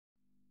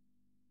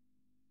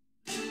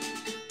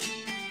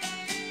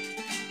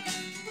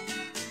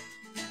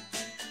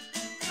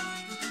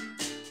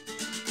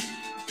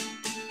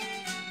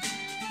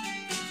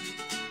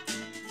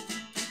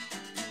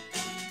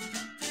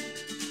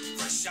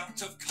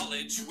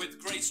knowledge with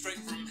grace straight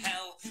from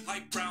hell.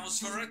 I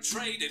browsed for a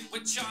trade in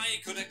which I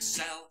could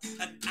excel.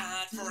 An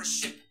ad for a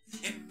ship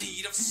in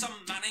need of some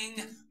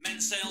manning, men,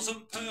 sails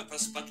and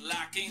purpose, but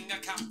lacking a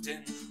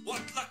captain.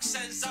 What luck,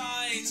 says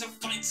I, to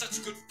find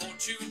such good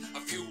fortune. A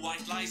few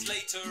white lies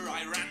later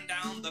I ran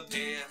down the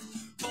pier,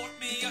 bought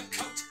me a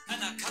coat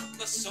and a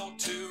cutlass or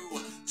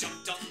two,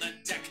 jumped on the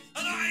deck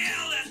and I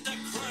yelled at the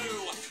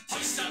crew.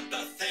 Hoist up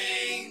the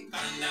thing,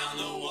 bang down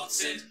the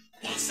what's it.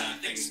 What's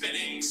that thing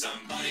spinning?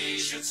 Somebody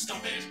should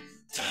stop it.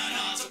 Turn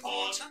hard to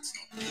port.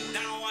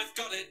 Now I've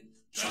got it.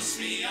 Trust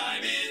me,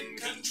 I'm in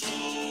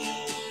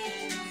control.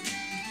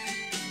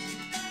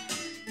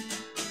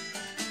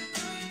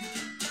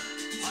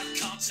 I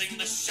can't sing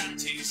the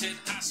shanties, it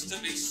has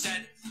to be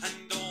said,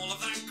 and all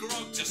of that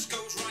grog just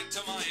goes right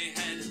to my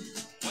head.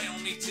 Whale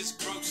meat is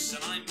gross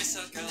and I miss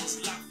a girl's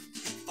laugh.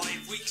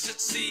 5 weeks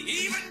at sea,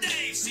 even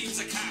Dave seems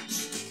a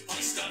catch.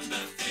 Hoist up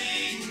the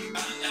thing,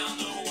 bang down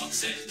the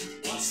what's it.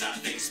 What's that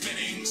thing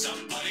spinning?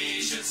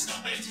 Somebody should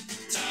stop it.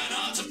 Turn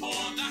hard to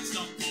port, that's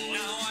not port.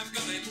 Now I've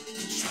got it.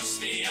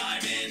 Trust me,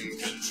 I'm in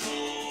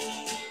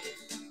control.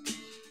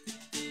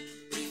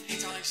 We've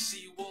hit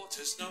icy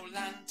waters, no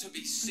land to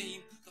be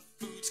seen. The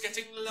food's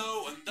getting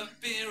low and the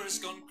beer has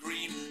gone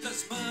green.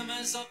 There's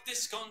murmurs of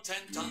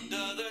discontent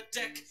under the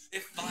deck.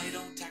 If I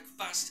don't act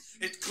fast,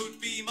 it could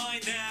be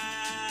my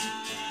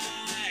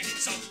neck.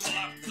 So pull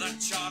up the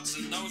charts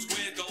and those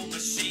weird gold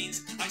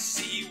machines. I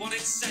see what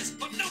it says,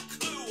 but no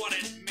clue what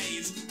it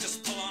means.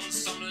 Just pull on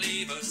some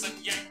levers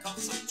and yank on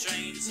some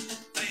chains.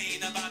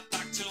 Vain about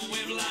back till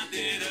we've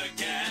landed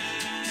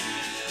again.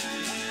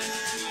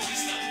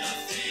 Hoist up the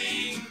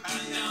thing,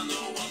 bang down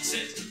the what's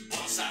it.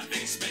 What's that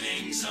thing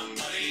spinning?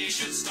 Somebody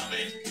should stop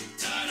it.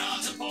 Turn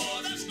hard to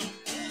port, that's not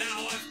port.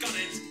 Now I've got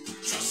it.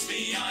 Trust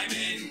me, I'm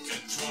in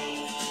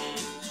control.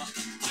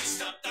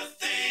 Hoist up the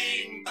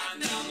thing, bang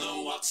down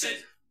the what's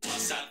it.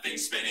 What's that thing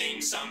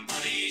spinning?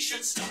 Somebody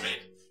should stop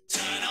it.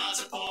 Turn hard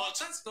to port,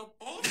 that's not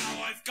port.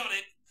 Now I've got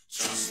it.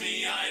 Trust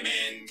me, I'm in